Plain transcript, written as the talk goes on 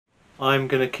I'm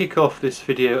going to kick off this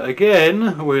video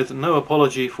again with no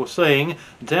apology for saying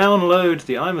download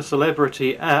the I'm a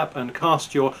Celebrity app and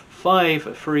cast your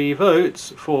 5 free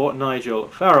votes for Nigel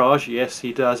Farage. Yes,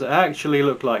 he does actually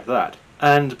look like that.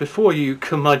 And before you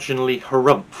curmudgeonly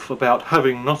harumph about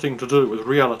having nothing to do with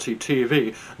reality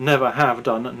TV, never have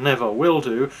done, never will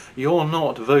do, you're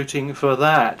not voting for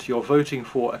that. You're voting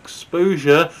for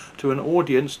exposure to an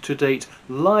audience to date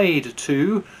lied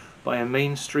to by a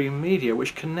mainstream media,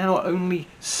 which can now only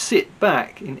sit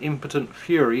back in impotent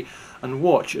fury and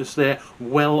watch as their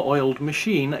well-oiled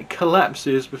machine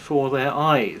collapses before their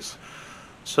eyes.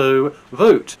 So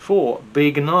vote for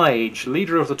Big Nige,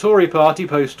 leader of the Tory party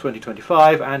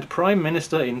post-2025 and Prime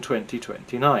Minister in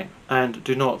 2029. And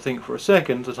do not think for a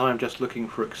second that I'm just looking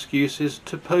for excuses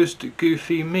to post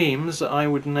goofy memes. I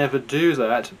would never do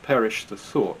that, perish the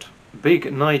thought.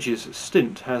 Big Nige's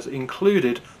stint has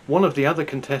included one of the other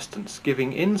contestants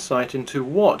giving insight into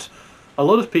what a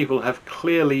lot of people have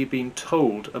clearly been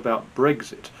told about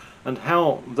Brexit, and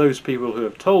how those people who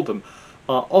have told them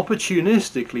are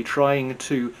opportunistically trying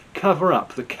to cover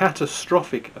up the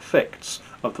catastrophic effects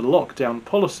of the lockdown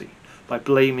policy by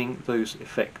blaming those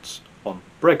effects on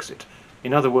Brexit.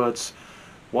 In other words,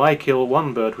 why kill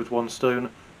one bird with one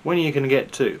stone when you can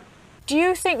get two? Do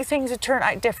you think things would turn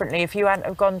out differently if you hadn't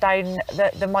have gone down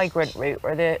the migrant route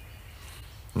or the...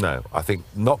 No, I think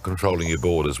not controlling your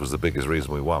borders was the biggest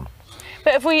reason we won.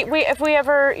 But if we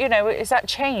ever, you know, is that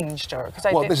changed? Or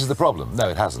well, this is the problem. No,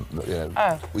 it hasn't. You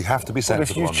know, we have to be sensible. But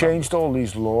if you've changed all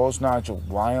these laws, Nigel,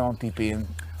 why aren't they being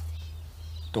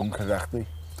done correctly?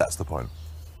 That's the point.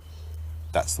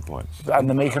 That's the point. And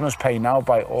they're making us pay now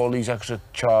by all these extra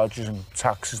charges and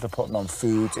taxes they're putting on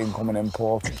food, income and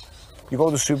imports. You go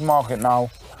to the supermarket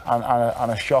now,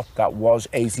 and a shop that was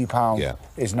 £80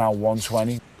 is now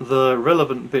 £120. The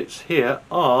relevant bits here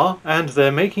are, and they're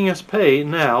making us pay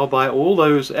now by all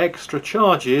those extra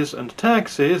charges and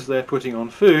taxes they're putting on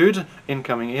food,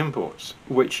 incoming imports.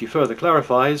 Which he further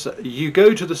clarifies, you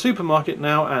go to the supermarket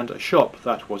now and a shop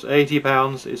that was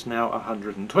 £80 is now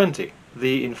 £120.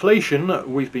 The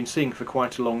inflation we've been seeing for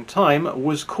quite a long time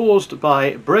was caused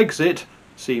by Brexit,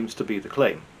 seems to be the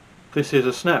claim. This is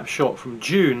a snapshot from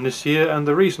June this year, and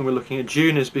the reason we're looking at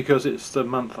June is because it's the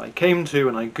month I came to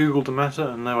and I googled the matter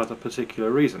and no other particular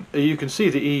reason. You can see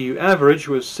the EU average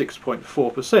was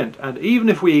 6.4%, and even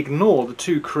if we ignore the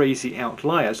two crazy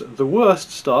outliers, the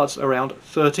worst starts around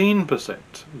 13%.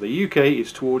 The UK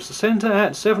is towards the centre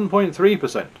at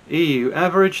 7.3%. EU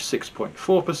average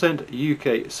 6.4%,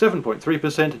 UK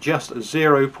 7.3%, just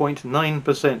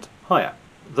 0.9% higher.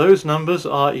 Those numbers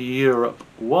are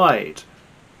Europe-wide.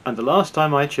 And the last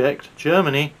time I checked,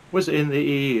 Germany was in the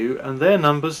EU and their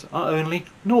numbers are only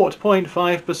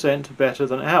 0.5% better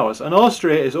than ours. And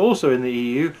Austria is also in the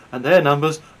EU and their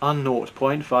numbers are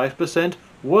 0.5%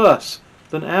 worse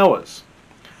than ours.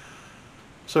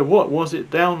 So what was it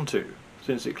down to?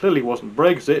 Since it clearly wasn't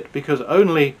Brexit, because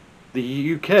only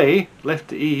the UK left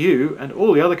the EU and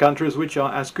all the other countries which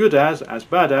are as good as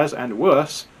bad as, and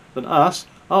worse than us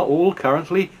are all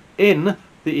currently in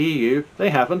the EU.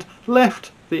 They haven't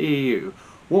left the EU.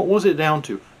 What was it down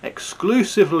to?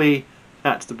 Exclusively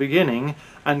at the beginning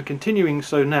and continuing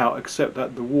so now, except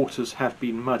that the waters have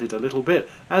been muddied a little bit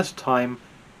as time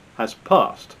has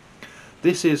passed.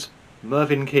 This is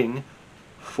Mervyn King,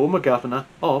 former governor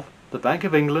of the Bank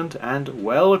of England and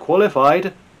well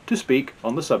qualified to speak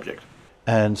on the subject.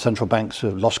 And central banks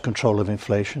have lost control of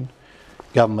inflation.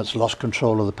 Governments lost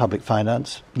control of the public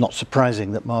finance. Not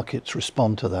surprising that markets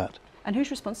respond to that. And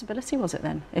whose responsibility was it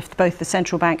then, if both the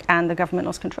central bank and the government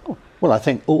lost control? Well, I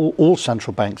think all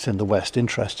central banks in the West,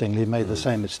 interestingly, made the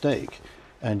same mistake.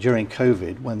 And during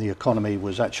COVID, when the economy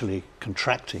was actually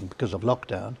contracting because of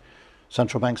lockdown,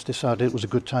 central banks decided it was a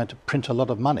good time to print a lot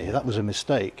of money. That was a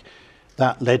mistake.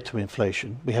 That led to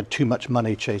inflation. We had too much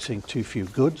money chasing too few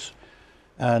goods,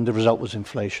 and the result was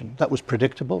inflation. That was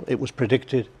predictable, it was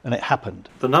predicted, and it happened.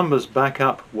 The numbers back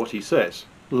up what he says.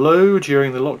 Low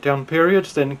during the lockdown period,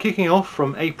 then kicking off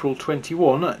from April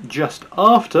 21, just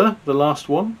after the last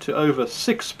one, to over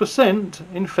 6%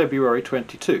 in February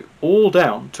 22. All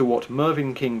down to what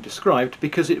Mervyn King described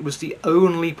because it was the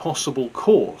only possible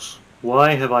cause.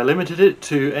 Why have I limited it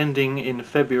to ending in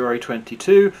February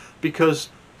 22? Because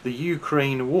the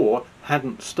Ukraine war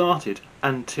hadn't started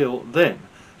until then.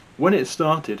 When it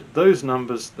started, those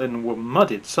numbers then were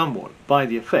muddied somewhat by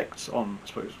the effects on, I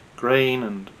suppose, grain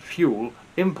and fuel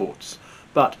imports.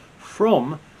 But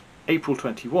from April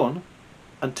 21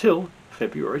 until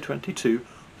February 22,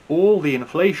 all the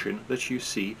inflation that you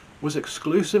see was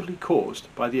exclusively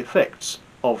caused by the effects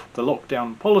of the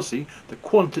lockdown policy, the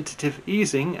quantitative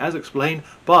easing as explained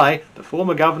by the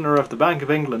former governor of the Bank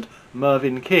of England,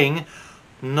 Mervyn King,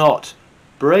 not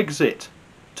Brexit.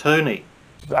 Tony.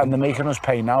 And they're making us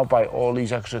pay now by all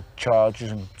these extra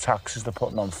charges and taxes they're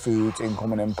putting on food,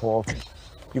 income and import.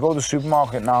 You go to the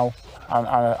supermarket now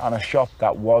and a shop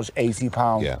that was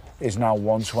 £80 is now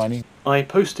 £120. I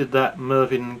posted that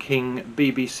Mervyn King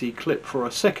BBC clip for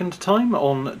a second time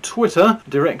on Twitter,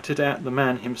 directed at the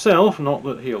man himself, not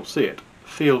that he'll see it.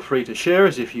 Feel free to share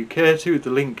it if you care to.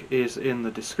 The link is in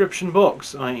the description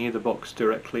box, i.e. the box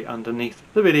directly underneath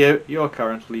the video you're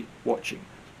currently watching.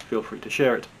 Feel free to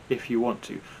share it if you want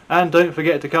to. And don't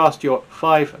forget to cast your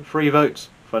 5 free votes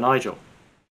for Nigel.